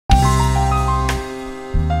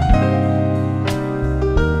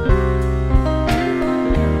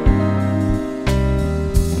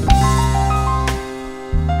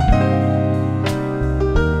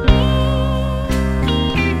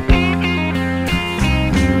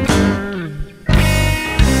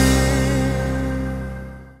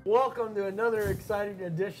welcome to another exciting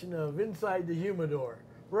edition of Inside the Humidor.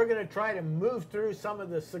 We're going to try to move through some of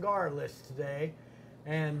the cigar lists today,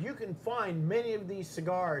 and you can find many of these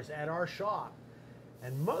cigars at our shop.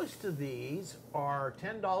 And most of these are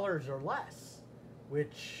 $10 or less,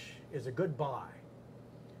 which is a good buy.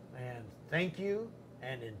 And thank you,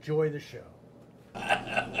 and enjoy the show.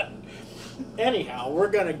 Anyhow, we're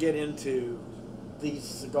going to get into these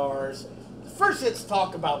cigars. First, let's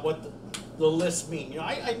talk about what the lists mean. You know,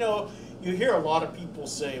 I know you hear a lot of people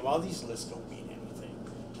say, well, these lists don't mean anything.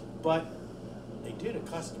 But they do to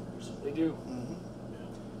customers. They do. Mm-hmm.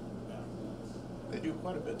 Yeah. They do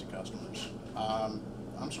quite a bit to customers.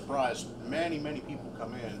 I'm surprised many people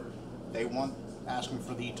come in, they want asking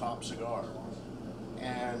for the top cigar.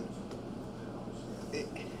 And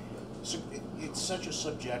it's such a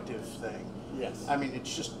subjective thing. Yes. I mean,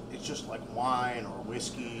 it's just like wine or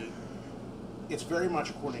whiskey. It's very much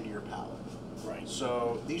according to your palate. Right.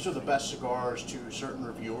 So these are the best cigars to certain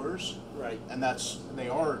reviewers. Right. And they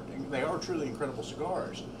are truly incredible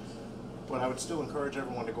cigars. But I would still encourage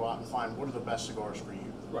everyone to go out and find what are the best cigars for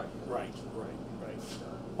you. Right.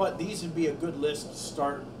 But these would be a good list to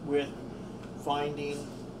start with, finding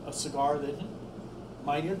a cigar that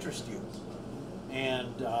might interest you.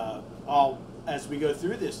 And as we go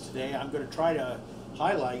through this today, I'm going to try to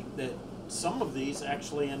highlight that some of these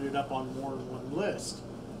actually ended up on more than one list,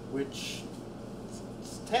 which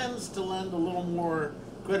tends to lend a little more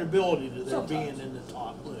credibility to their being in the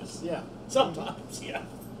top list. Yeah, sometimes, yeah.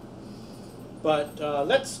 But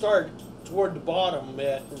let's start toward the bottom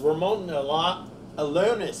at Ramon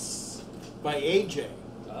Alonis by AJ.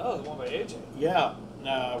 Oh, the one by AJ. Yeah,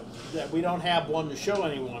 that we don't have one to show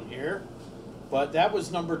anyone here, but that was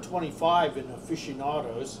number 25 in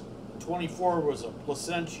Aficionados. 24 was a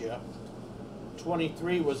Placentia.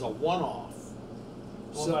 23 was a one-off.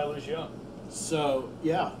 One by Illusion. So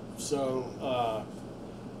yeah,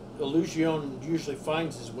 Illusion usually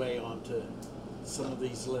finds his way onto some of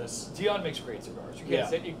these lists. Dion makes great cigars. You can't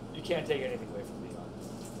take anything away from Dion.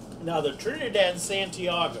 Now the Trinidad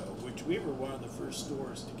Santiago, which we were one of the first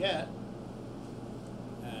stores to get,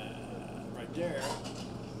 right there.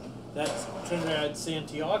 That's Trinidad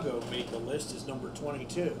Santiago made the list as number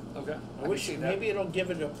 22. Okay. I wish maybe it'll give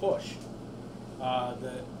it a push.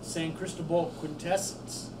 The San Cristobal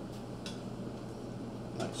Quintessence.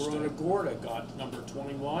 Corona Gorda got number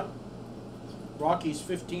 21. Rocky's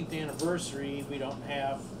 15th anniversary we don't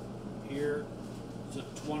have here. It's a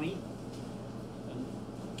 20. And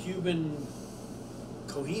Cuban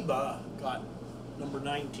Cohiba got number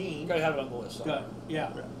 19. Gotta have it on the list.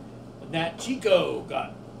 Yeah. Nat Chico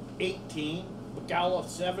got 18. Bacala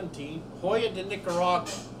 17. Hoya de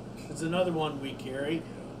Nicaragua is another one we carry.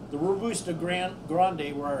 The Robusta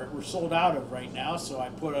Grande we're sold out of right now, so I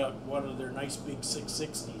put one of their nice big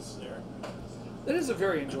 660s there. That is a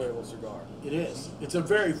very enjoyable cigar. It is. It's a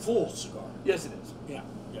very full cigar. Yes, it is. Yeah.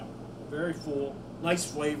 Very full. Nice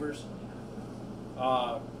flavors.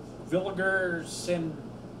 Villager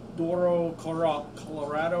Sandoro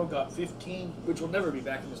Colorado got 15. Which will never be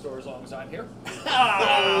back in the store as long as I'm here.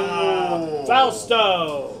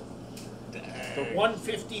 Fausto. The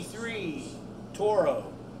 153 Toro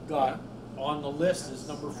got on the list as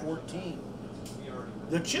number 14.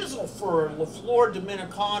 The Chisel for La Flor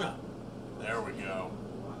Dominicana. There we go.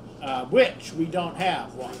 Which we don't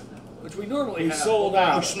have one. Which we normally We have. sold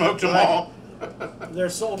out. We smoked them all. They're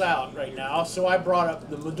sold out right now, so I brought up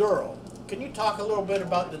the Maduro. Can you talk a little bit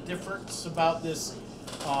about the difference about this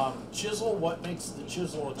chisel? What makes the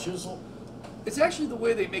chisel a chisel? It's actually the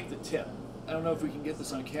way they make the tip. I don't know if we can get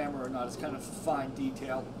this on camera or not. It's kind of fine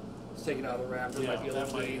detail. It's taken out of the wrapper. It might be a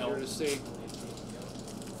little bit easier to see.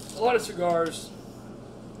 A lot of cigars,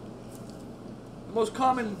 the most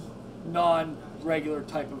common non-regular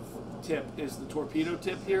type of tip is the torpedo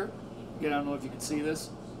tip here. Again, I don't know if you can see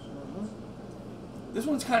this. This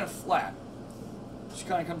one's kind of flat. Just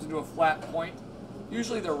kind of comes into a flat point.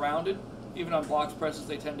 Usually they're rounded. Even on box presses,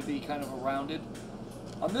 they tend to be kind of a rounded.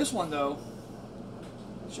 On this one, though,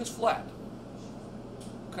 it's just flat.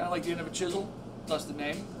 Kind of like the end of a chisel, thus the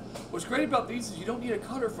name. What's great about these is you don't need a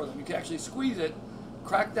cutter for them. You can actually squeeze it,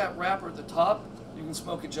 crack that wrapper at the top, you can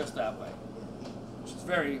smoke it just that way. Which is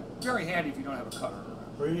very, very handy if you don't have a cutter.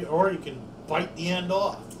 Or you can bite the end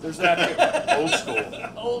off. There's that too. Old school.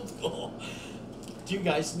 Old school. Do you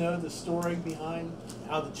guys know the story behind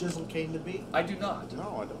how the chisel came to be? I do not.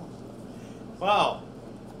 No, I don't. Well,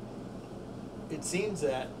 it seems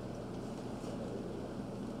that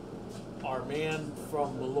our man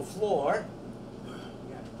from La Flor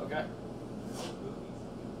Okay.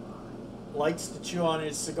 likes to chew on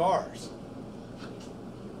his cigars.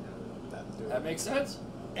 That makes sense.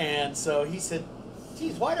 And so he said,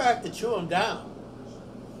 geez, why do I have to chew them down?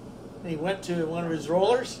 And he went to one of his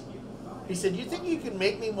rollers. He said, you think you can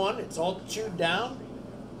make me one? It's all chewed down?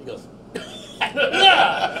 He goes, you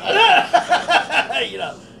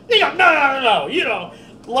know, no, you know,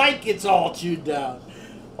 like it's all chewed down.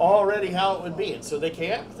 Already how it would be. And so they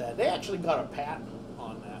came up with that. They actually got a patent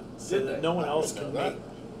on that. So Did that they? no one else can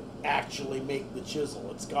actually make the chisel.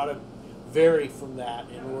 It's got to vary from that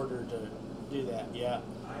in order to do that. Yeah.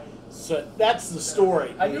 So that's the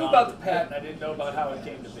story. I knew about the patent. I didn't know about how it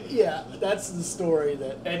came to be. Yeah, that's the story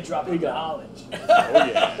that And dropping knowledge. Oh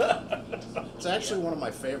yeah. It's actually one of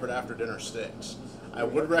my favorite after dinner sticks. I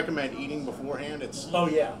would recommend eating beforehand. It's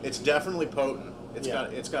It's definitely potent.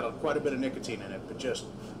 It's got quite a bit of nicotine in it, but just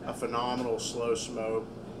a phenomenal slow smoke.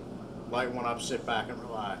 Light one up, sit back and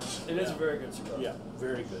relax. It is a very good cigar. Yeah,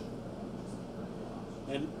 very good.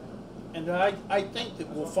 And I think that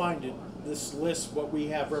we'll find it. This list, what we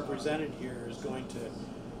have represented here, is going to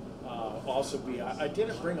also be. I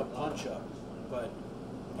didn't bring a punch up, but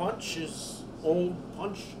punch is old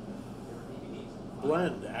punch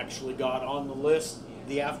blend actually got on the list.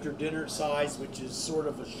 The after dinner size, which is sort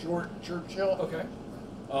of a short Churchill. Okay.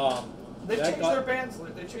 They changed their bands.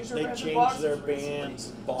 They changed their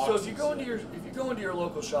bands. Boxes, So if you go into your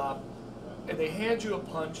local shop, and they hand you a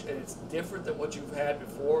punch, and it's different than what you've had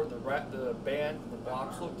before, the band, the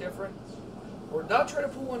box look different. We're not trying to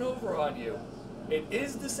pull one over on you. It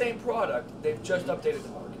is the same product. They've just updated the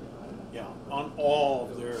market. Yeah, on all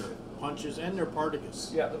of their punches and their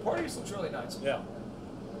Partagas. Yeah, the Partagas looks really nice. Yeah.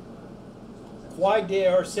 Croix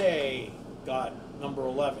d'Orsay got number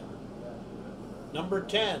 11. Number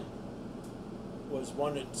 10 was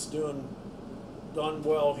one that's done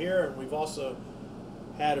well here, and we've also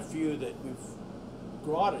had a few that we've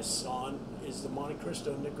gratis on, is the Monte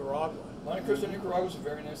Cristo Nicaragua. Monte Cristo Nicaragua is a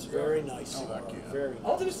very nice cigar. Very nice cigar. Very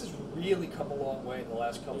All this has really come a long way in the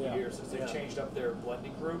last couple of years as they've changed up their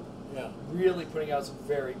blending group. Yeah. Really putting out some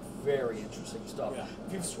very, very interesting stuff. Yeah.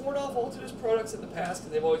 If you've sworn off Altadis products in the past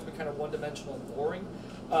because they've always been kind of one-dimensional and boring,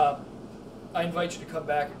 I invite you to come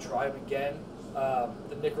back and try them again.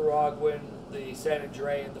 The Nicaraguan, the San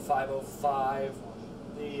Andrean, the 505,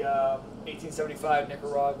 the 1875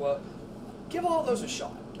 Nicaragua. Give all those a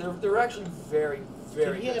shot. They're actually very,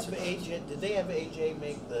 very good. Did they have AJ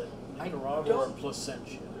make the Nicaragua or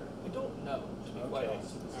Placentia? I don't know, to be quite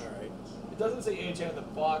honest. All right. It doesn't say AJ on the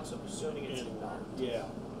box, I'm assuming it's not. Yeah.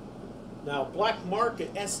 Now, Black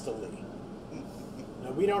Market Esteli.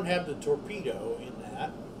 Now, we don't have the torpedo in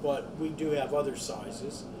that, but we do have other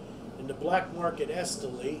sizes. And the Black Market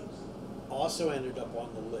Esteli also ended up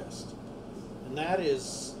on the list. And that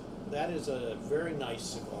is a very nice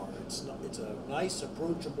cigar. It's a nice,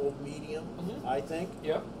 approachable medium, I think.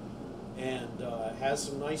 Yep. And has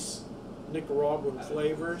some nice Nicaraguan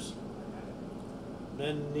flavors.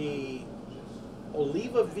 Then the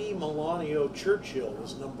Oliva V Melanio Churchill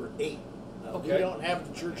was number 8. Now, we don't have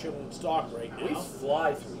the Churchill in stock right now. We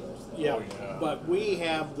fly through those things. Yeah, but we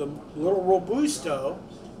have the little Robusto.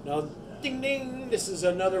 Now, ding ding, this is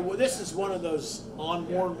one of those on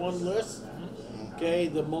more than one lists. Okay,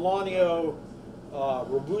 the Melanio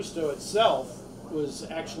Robusto itself was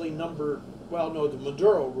actually the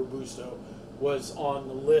Maduro Robusto was on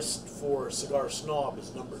the list for Cigar Snob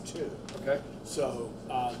as number 2. Okay. So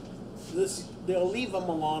the Oliva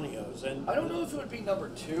Melanios, and I don't know if it would be number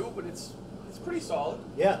 2, but it's pretty solid.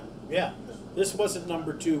 Yeah. This wasn't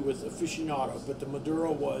number 2 with Aficionado, but the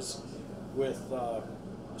Maduro was with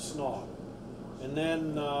Snob. And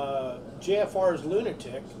then JFR's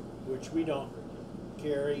Lunatic, which we don't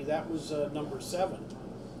carry, that was number 7.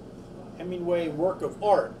 Hemingway Work of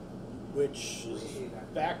Art, which is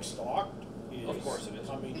backstocked. Of course it is.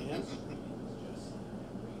 Coming in.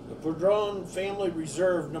 The Padron Family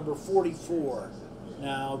Reserve, number 44.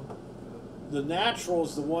 Now, the Natural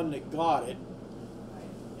is the one that got it.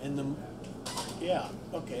 And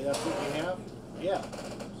okay, that's what we have? Yeah,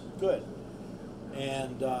 good.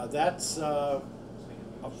 And that's a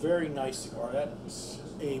very nice cigar. That's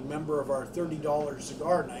a member of our $30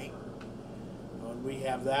 cigar night. And we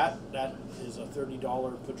have that. That is a $30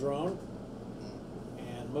 Padron.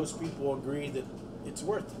 And most people agree that it's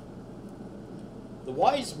worth it. The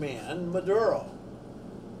Wise Man Maduro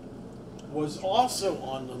was also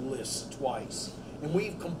on the list twice. And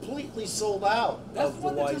we've completely sold out of the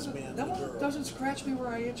Wise Man That Maduro. one doesn't scratch me where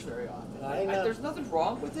I itch very often. I know. There's nothing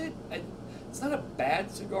wrong with it. It's not a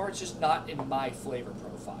bad cigar. It's just not in my flavor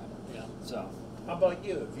profile. Yeah. So, how about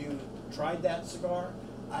you? Have you tried that cigar?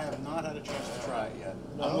 I have not had a chance to try it yet.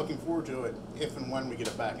 No? I'm looking forward to it if and when we get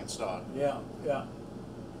it back in stock. Yeah.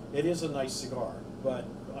 It is a nice cigar, but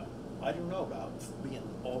I don't know about being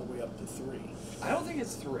all the way up to 3. I don't think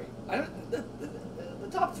it's 3. The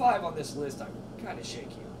top 5 on this list, I'm kind of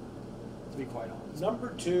shaky on, to be quite honest.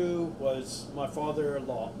 Number 2 was my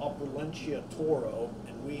father-in-law, Opulencia Toro,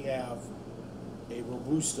 and we have a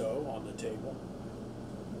Robusto on the table.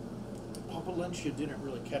 Opulencia didn't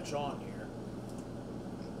really catch on here,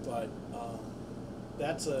 but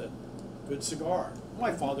that's a good cigar.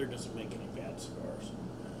 My father doesn't make any bad cigars.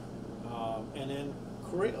 And then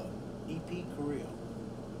Carrillo, EP Carrillo.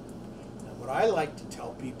 Now, what I like to tell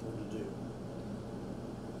people to do,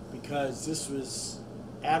 because this was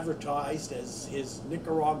advertised as his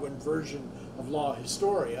Nicaraguan version of La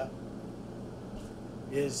Historia,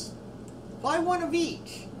 is buy one of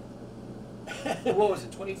each. What was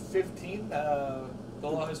it, 2015? The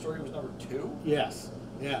La Historia was number 2? Yes.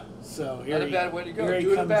 Yeah. So here Not a bad way to go. Here he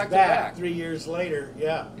Do it comes back to back back. 3 years later.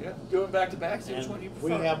 Yeah. Yeah, doing back to back. See which And one you we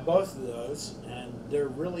prefer. have both of those, and they're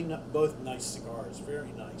really both nice cigars.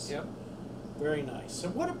 Very nice. Yep. Very nice. So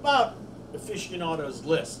what about aficionados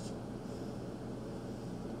list?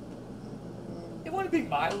 It wouldn't be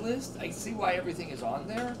my list. I see why everything is on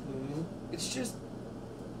there. Mm-hmm. It's just,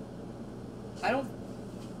 I don't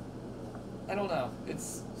know.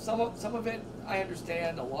 It's some of it I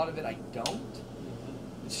understand. A lot of it I don't.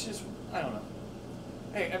 It's just, I don't know.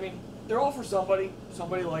 Hey, I mean, they're all for somebody.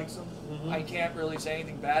 Somebody likes them. Mhm. I can't really say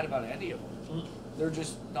anything bad about any of them. Mm. They're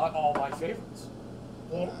just not all my favorites.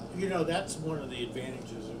 Well, you know, that's one of the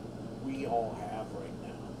advantages that we all have right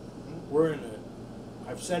now. We're in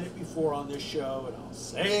I've said it before on this show, and I'll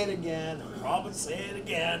say it again, I'll probably say it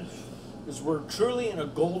again, is we're truly in a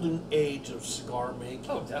golden age of cigar making.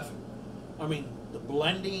 Oh, definitely. I mean, the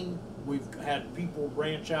blending, we've had people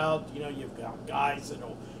branch out, you know, you've got guys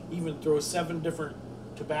that'll even throw 7 different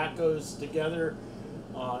tobaccos together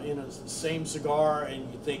in a same cigar,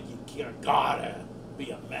 and you think you gotta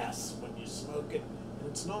be a mess when you smoke it, and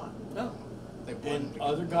it's not. No. They blend And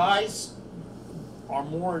together. other guys are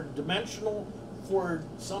more dimensional for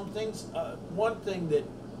some things. One thing that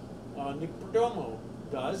Nick Perdomo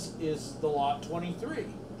does is the Lot 23.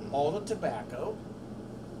 All the tobacco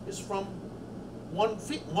is from one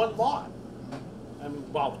lot. I mean,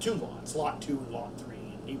 well, 2 lots, Lot 2 and Lot 3.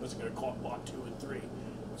 And he wasn't going to call it Lot 2 and 3. It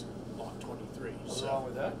was Lot 23. What's wrong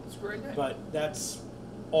with that? It's a great name. But that's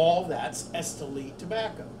Esteli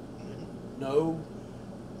tobacco. No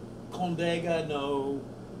Condega, no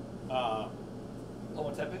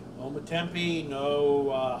Ometempe, no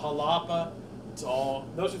Jalapa. It's all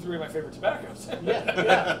Those are 3 of my favorite tobaccos.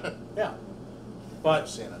 yeah. But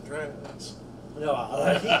San Andreas.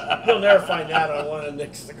 no, you'll never find that on one of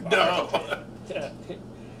Nick's cigars. No.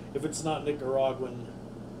 If it's not Nicaraguan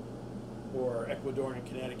or Ecuadorian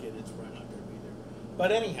Connecticut, it's probably not going to be there.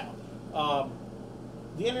 But anyhow,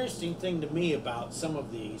 the interesting thing to me about some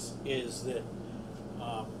of these is that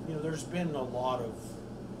you know, there's been a lot of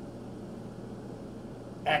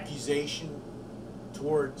accusation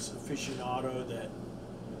towards aficionado that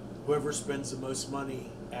whoever spends the most money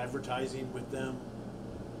advertising with them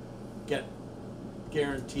get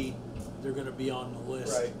guaranteed they're going to be on the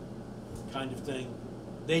list, Right. kind of thing.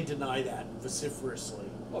 They deny that vociferously.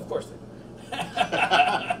 Well, of course they do.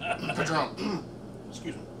 Padron.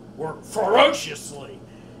 Excuse me. Or ferociously.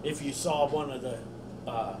 If you saw one of the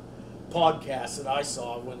podcasts that I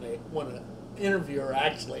saw when an interviewer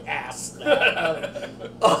actually asked that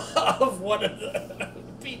of one of the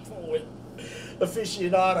people with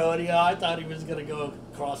aficionado, and I thought he was going to go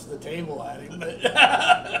across the table at him,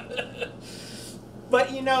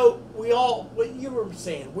 but you know, what you were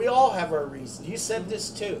saying, we all have our reasons. You said this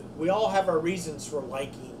too. We all have our reasons for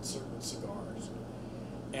liking certain cigars,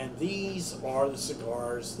 and these are the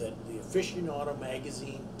cigars that the Aficionado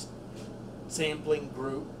magazine sampling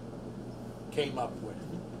group came up with,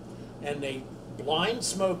 and they blind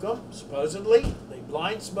smoke them. Supposedly, they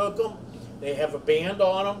blind smoke them. They have a band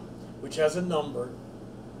on them, which has a number,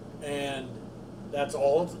 and that's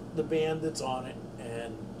all the band that's on it,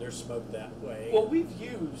 and they're smoked that way. Well, we've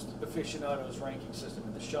used Aficionado's ranking system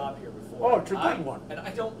in the shop here before. Oh, it's a good one. And I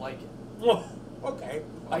don't like it. Well, okay.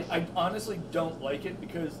 I honestly don't like it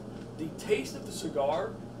because the taste of the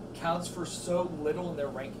cigar counts for so little in their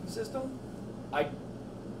ranking system.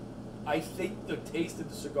 I think the taste of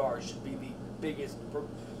the cigar should be the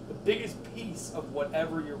biggest piece of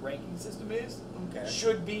whatever your ranking system is. Okay.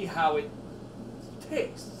 Should be how it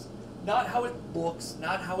tastes, not how it looks,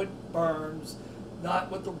 not how it burns, not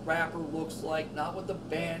what the wrapper looks like, not what the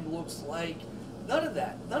band looks like. None of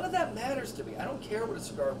that. None of that matters to me. I don't care what a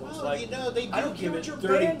cigar looks Well, like. you know, they I do don't give care it what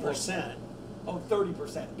your band looks 30%. like. Oh,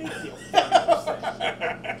 30%. Big deal.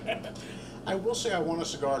 30%. I will say I want a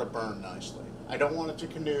cigar to burn nicely. I don't want it to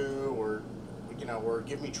canoe or, or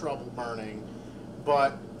give me trouble burning.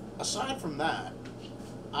 But aside from that,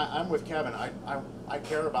 I'm with Kevin. I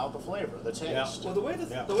care about the flavor, the taste. Yeah. Well, the way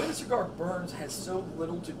the cigar burns has so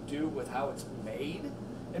little to do with how it's made,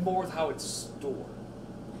 and more with how it's stored.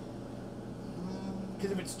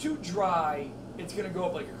 Because if it's too dry, it's going to go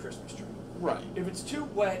up like a Christmas tree. Right. If it's too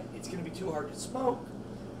wet, it's going to be too hard to smoke.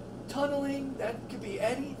 Tunneling, that could be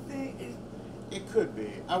anything. It could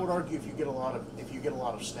be. I would argue if you get a lot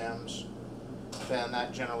of stems, then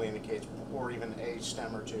that generally indicates, or even a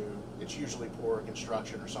stem or two, it's usually poor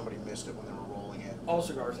construction or somebody missed it when they were rolling it. All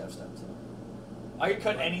cigars have stems in them. I could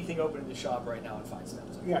cut anything open in the shop right now and find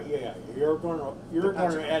stems. Yeah. You're going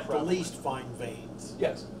to at the least find veins.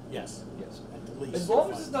 Yes. Yes. At the least. As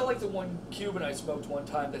long as it's not like the one Cuban I smoked one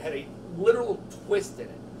time that had a literal twist in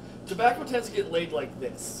it. Tobacco tends to get laid like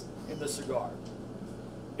this in the cigar.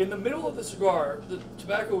 In the middle of the cigar, the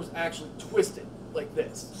tobacco was actually twisted like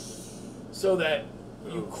this, so that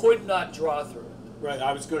you could not draw through it. Right,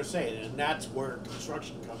 I was going to say, and that's where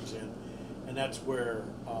construction comes in, and that's where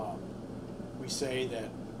we say that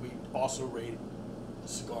we also rate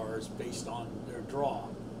cigars based on their draw.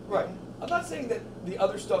 Right. I'm not saying that the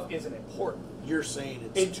other stuff isn't important. You're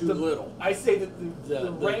saying it's too little. I say that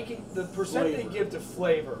the ranking, the percent they give to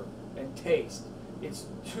flavor and taste, it's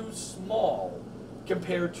too small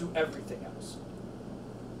compared to everything else.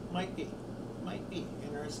 Might be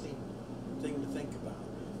interesting thing to think about.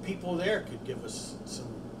 People there could give us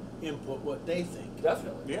some input what they think.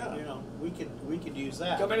 Definitely. Yeah. We could use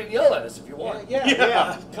that. Come in and yell at us if you want.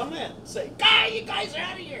 Yeah. Come in. Say, "God, you guys are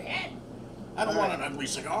out of your head." I don't want an ugly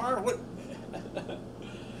cigar. What?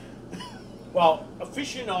 Well,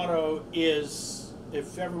 aficionado is,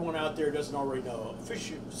 if everyone out there doesn't already know,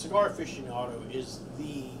 Cigar Aficionado is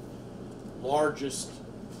the largest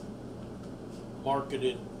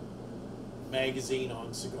marketed magazine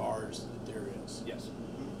on cigars that there is. Yes.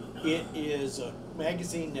 It is a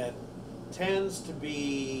magazine that tends to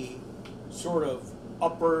be sort of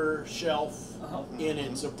upper shelf in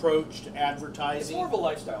its approach to advertising. It's more of a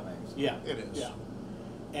lifestyle magazine. Yeah, it is. Yeah,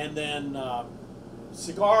 and then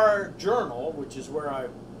Cigar Journal, which is where I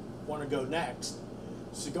want to go next.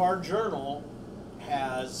 Cigar Journal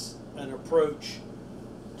has an approach.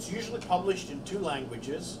 It's usually published in 2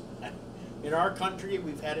 languages. In our country,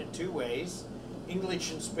 we've had it 2 ways: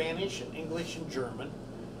 English and Spanish, and English and German.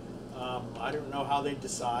 I don't know how they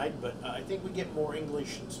decide, but I think we get more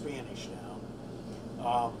English and Spanish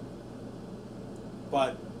now.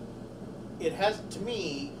 But it has, to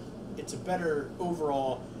me, it's a better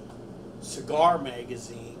overall cigar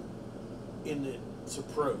magazine in its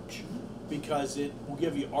approach, because it will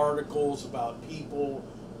give you articles about people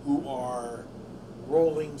who are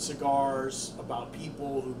rolling cigars, about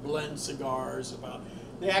people who blend cigars,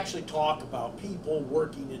 they actually talk about people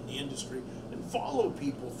working in the industry and follow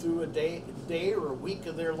people through a day or a week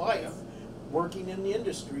of their life working in the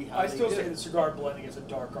industry. I still say that cigar blending is a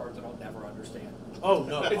dark art that I'll never understand. Oh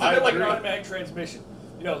no, it's a bit like an automatic transmission.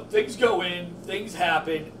 Things go in, things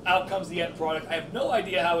happen, out comes the end product. I have no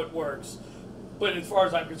idea how it works, but as far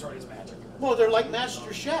as I'm concerned, it's magic. Well, they're like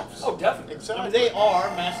master chefs. Oh, definitely. Exactly. I mean, they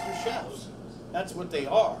are master chefs. That's what they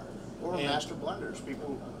are. Or master blenders.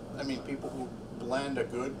 People who blend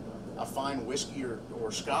a fine whiskey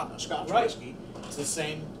or Scotch whiskey. It's the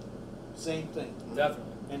same thing. Definitely.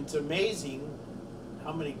 And it's amazing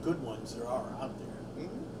how many good ones there are out there.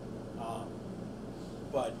 Mm-hmm.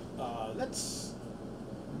 But let's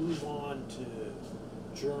move on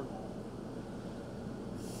to Journal.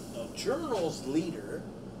 Journal's leader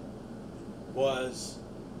was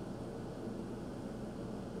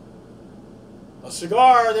a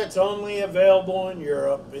cigar that's only available in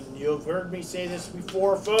Europe. And you've heard me say this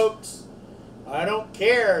before, folks. I don't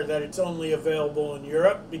care that it's only available in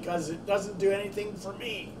Europe, because it doesn't do anything for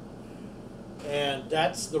me. And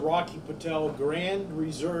that's the Rocky Patel Grand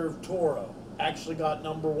Reserve Toro. Actually got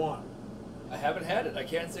 #1. I haven't had it. I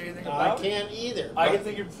can't say anything about it. I can't either. I can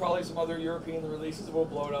think of probably some other European releases that will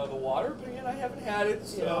blow it out of the water, but again, I haven't had it,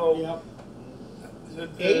 so... Yep. The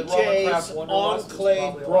AJ's Wanderlust is Enclave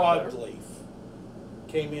probably a lot better. Broadleaf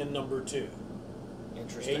came in #2.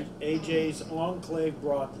 Interesting. AJ's Enclave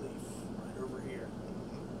Broadleaf, right over here.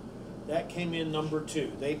 That came in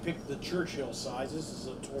 #2. They picked the Churchill size. This is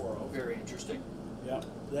a Toro. Very interesting. Yep.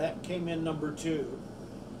 That came in #2.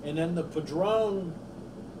 And then the Padron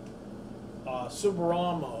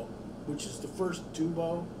Subaramo, which is the first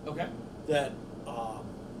tubo that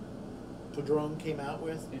Padron came out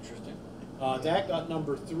with. Interesting. That got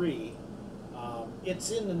 #3.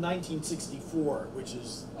 It's in the 1964, which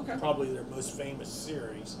is probably their most famous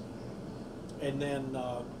series. And then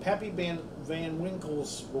Pappy Van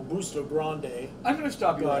Winkle's Robusto Grande I'm going to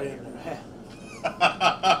stop you got right in here.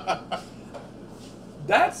 there.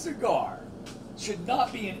 That cigar should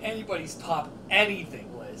not be in anybody's top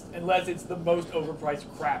anything list unless it's the most overpriced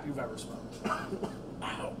crap you've ever smoked.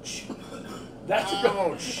 Ouch.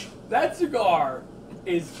 That cigar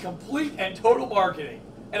is complete and total marketing,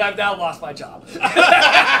 and I've now lost my job.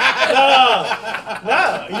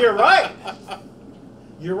 No, you're right.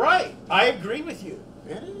 You're right. I agree with you.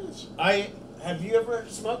 It is. Have you ever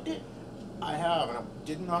smoked it? I have, and I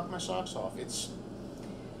didn't knock my socks off. It's.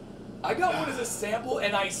 I got one as a sample,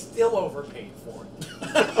 and I still overpaid for it.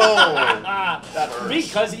 Oh, that hurts.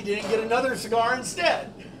 Because he didn't get another cigar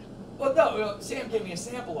instead. Well, no, Sam gave me a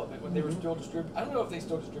sample of it when they were still distributing. I don't know if they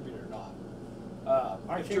still distribute it or not.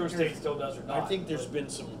 If True Estate still does or not. I think there's been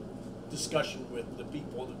some discussion with the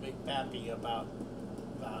people that make Pappy about it.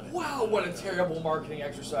 Wow, what a terrible marketing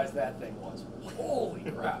exercise that thing was. Holy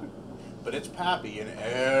crap. But it's Pappy, and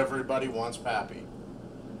everybody wants Pappy.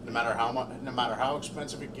 No matter how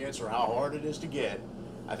expensive it gets or how hard it is to get,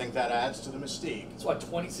 I think that adds to the mystique. It's what,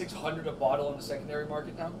 $2,600 a bottle in the secondary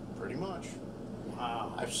market now? Pretty much.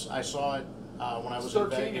 Wow. I saw it when I was in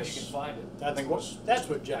 13 Vegas. if you can find it. That's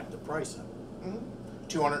what jacked the price up.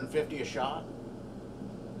 $250 a shot.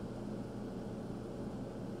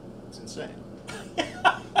 It's insane.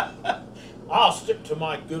 I'll stick to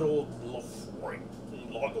my good old Lafroy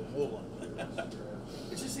log of woolen.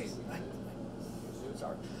 It's just these.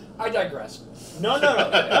 Sorry. I digress. No.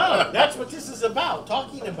 That's what this is about.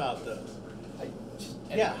 Talking about those.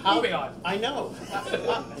 Moving on. I know.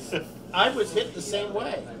 I was hit the same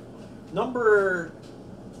way. Number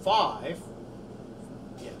 5.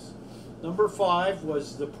 Yes. Number 5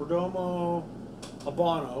 was the Perdomo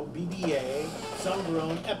Habano BBA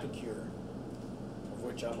Sun-Grown Epicure, of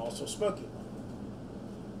which I'm also smoking one.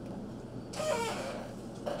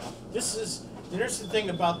 This is the interesting thing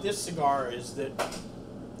about this cigar is that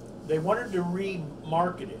they wanted to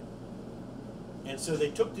remarket it, and so they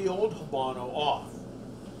took the old Habano off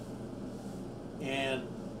and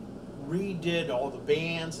redid all the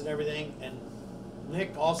bands and everything, and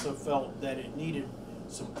Nick also felt that it needed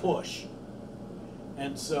some push,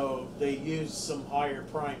 and so they used some higher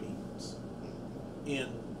primings in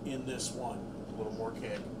this one. A little more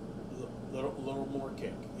kick. Little more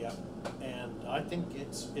kick, yep. And I think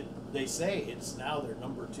they say it's now their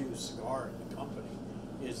number 2 cigar in the company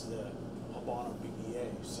is the Habano BBA.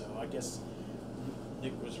 So I guess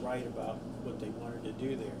Nick was right about what they wanted to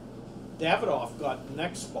do there. Davidoff got the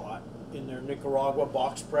next spot in their Nicaragua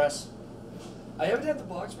box press. I haven't had the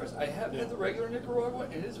box press. I have had the regular Nicaragua,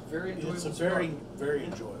 and it is a very enjoyable It's a cigar. very, very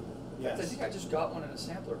enjoyable. Yes. I think I just got one in a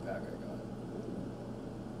sampler pack I got.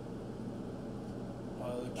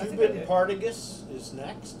 The Cuban Partagas is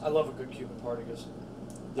next. I love a good Cuban Partagas.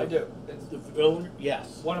 I do. It's The Villa,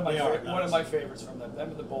 yes. one of my they are one of nice. my favorites from them. Them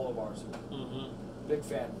and the Bolivars. Big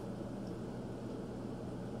fan.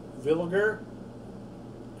 Villiger,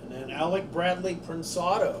 and then Alec Bradley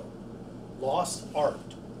Prensado, Lost Art.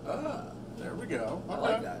 Ah, There we go. I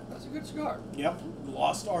like that. That's a good cigar. Yep,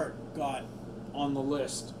 Lost Art got on the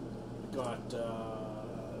list. Got,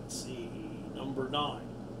 let's see, number 9.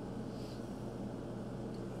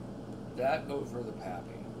 That over the Pappy.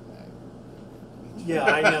 Yeah,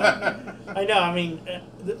 I know. I know. I mean,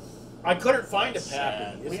 I couldn't find a Sad.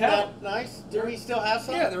 Pappy. Isn't We have that nice? Do we still have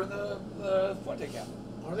some? Yeah, they're in the Fuente cabinet.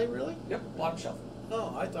 Are they really? Yep, bottom shelf.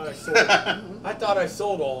 Oh, I thought I sold. I thought I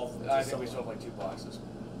sold all of them. to I think we someone. sold like 2 boxes.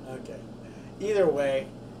 Okay. Either way,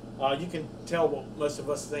 you can tell what most of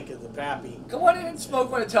us think of the Pappy. Come on in and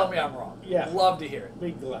smoke one and tell me I'm wrong. Yeah. Love to hear it.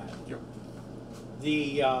 Be glad. Yep.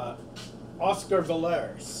 The Oscar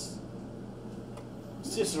Valeres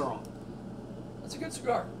Cicerone. That's a good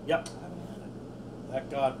cigar. Yep. That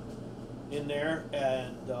got in there,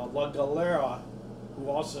 and La Galera, who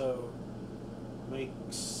also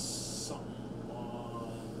makes something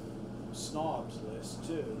on Snob's list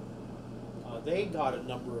too. They got a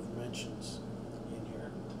number of mentions in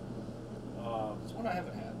here. It's one I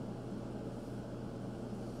haven't had.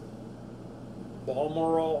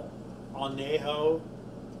 Balmoral Anejo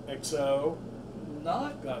XO.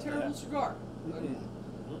 Not Got a terrible that. cigar.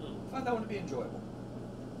 I find that one to be enjoyable.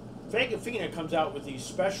 Vega Fina comes out with these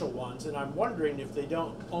special ones, and I'm wondering if they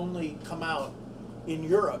don't only come out in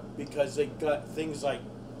Europe because they got things like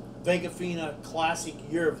Vega Fina Classic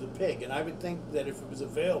Year of the Pig, and I would think that if it was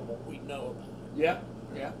available, we'd know about it. Yeah.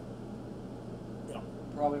 Yeah.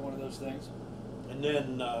 Probably one of those things. And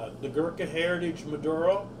then the Gurkha Heritage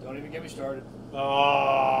Maduro, Don't even get me started.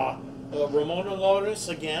 Ramona Lotus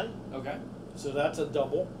again, Okay. so that's a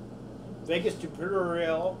double. Vegas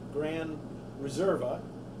Imperial Grand Reserva.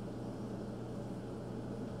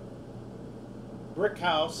 Brick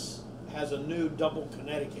House has a new double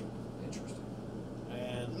Connecticut. Interesting.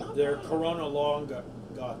 And their Corona Long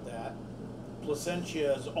got that.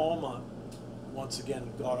 Placencia's Alma once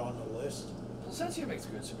again got on the list. Placencia makes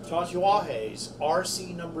good cigars. Tatuaje's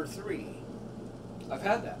RC number 3. I've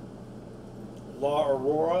had that. La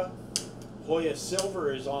Aurora. Hoya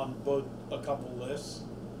Silver is on both a couple lists.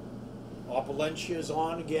 Opalencia is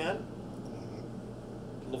on again.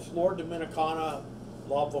 La Flor Dominicana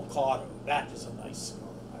La Avocado. That is a nice cigar.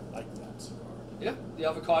 I like that cigar. Yeah, the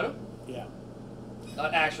avocado. Yeah.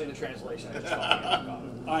 Not actually the translation. I just call it the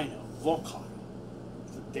avocado. I know. Avocado.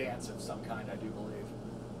 It's a dance of some kind, I do believe.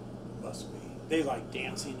 Must be. They like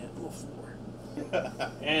dancing at La Flor.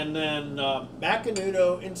 And then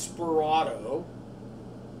Macanudo Inspirado.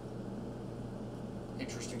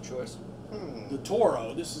 Interesting choice. The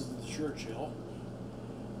Toro. This is the Churchill.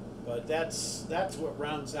 But that's what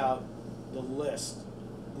rounds out the list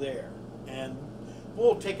there. And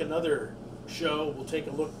we'll take another show. We'll take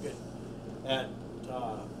a look at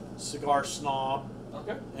Cigar Snob.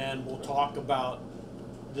 Okay. And we'll talk about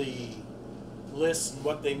the lists and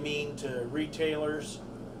what they mean to retailers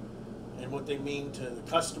and what they mean to the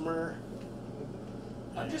customer.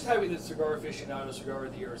 I'm just happy that Cigar Aficionado Cigar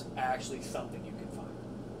of the Year is actually something you can find.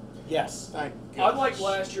 Yes. Thank goodness. Unlike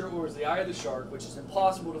last year, it was the Eye of the Shark, which is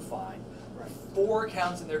impossible to find. Right. 4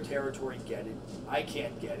 accounts in their territory get it. I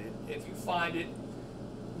can't get it. If you find it,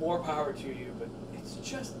 more power to you, but it's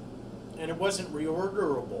just... And it wasn't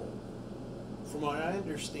reorderable. From what I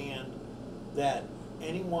understand, that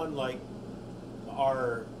anyone like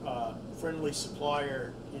our friendly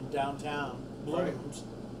supplier in downtown, Blooms,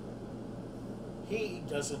 he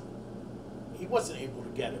wasn't able to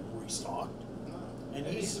get it restocked. And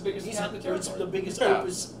he's the biggest account in the It's territory. the biggest Yeah.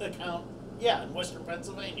 Opus account, yeah, in Western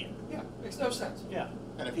Pennsylvania. Yeah, makes no sense. Yeah.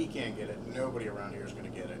 And if he can't get it, nobody around here is going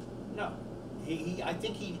to get it. No. I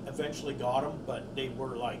think he eventually got them, but they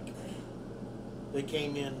were like, they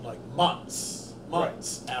came in like months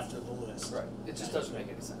after the list. Right. It just doesn't make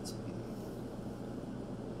any sense.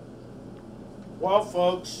 Well,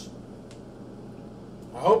 folks,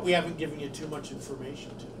 I hope we haven't given you too much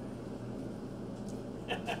information today.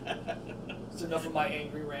 It's enough of my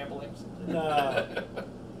angry ramblings. No.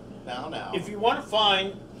 Now. If you want to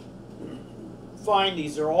find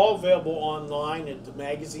these, they're all available online at the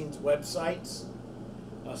magazine's websites.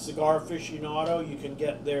 Cigar Aficionado, you can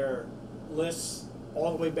get their lists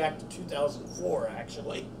all the way back to 2004,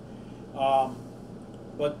 actually.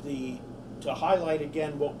 But to highlight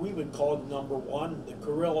again what we would call number 1, the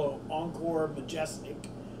Carrillo Encore Majestic,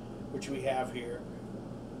 which we have here.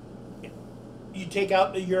 You take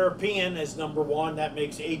out the European as number 1, that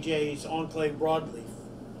makes AJ's Enclave Broadleaf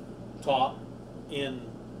top in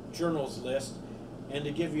Journal's list. And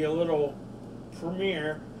to give you a little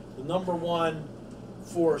premiere, the number 1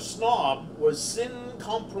 for Snob was Sin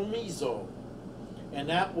Compromiso, and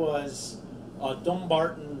that was a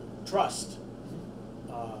Dumbarton Trust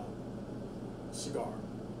cigar.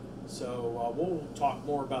 So we'll talk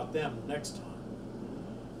more about them next time.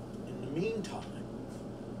 In the meantime,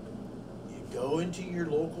 you go into your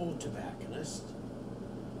local tobacconist,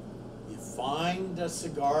 you find a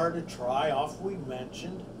cigar to try off we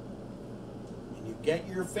mentioned, and you get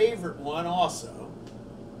your favorite one also,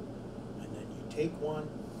 and then you take one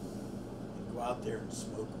and go out there and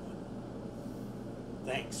smoke one.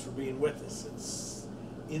 Thanks for being with us. It's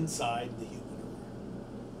Inside the Humidor.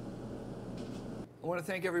 I want to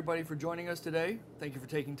thank everybody for joining us today. Thank you for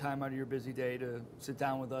taking time out of your busy day to sit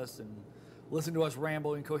down with us and listen to us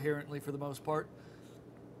ramble incoherently for the most part.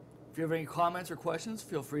 If you have any comments or questions,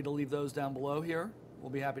 feel free to leave those down below here.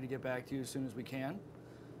 We'll be happy to get back to you as soon as we can.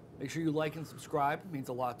 Make sure you like and subscribe. It means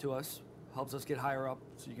a lot to us. Helps us get higher up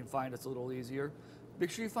so you can find us a little easier.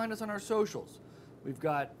 Make sure you find us on our socials. We've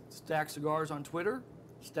got Stack Cigars on Twitter,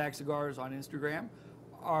 Stack Cigars on Instagram.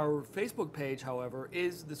 Our Facebook page, however,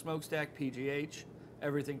 is the Smokestack PGH,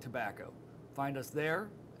 Everything Tobacco. Find us there.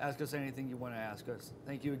 Ask us anything you want to ask us.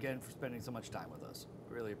 Thank you again for spending so much time with us.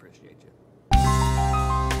 We really appreciate you.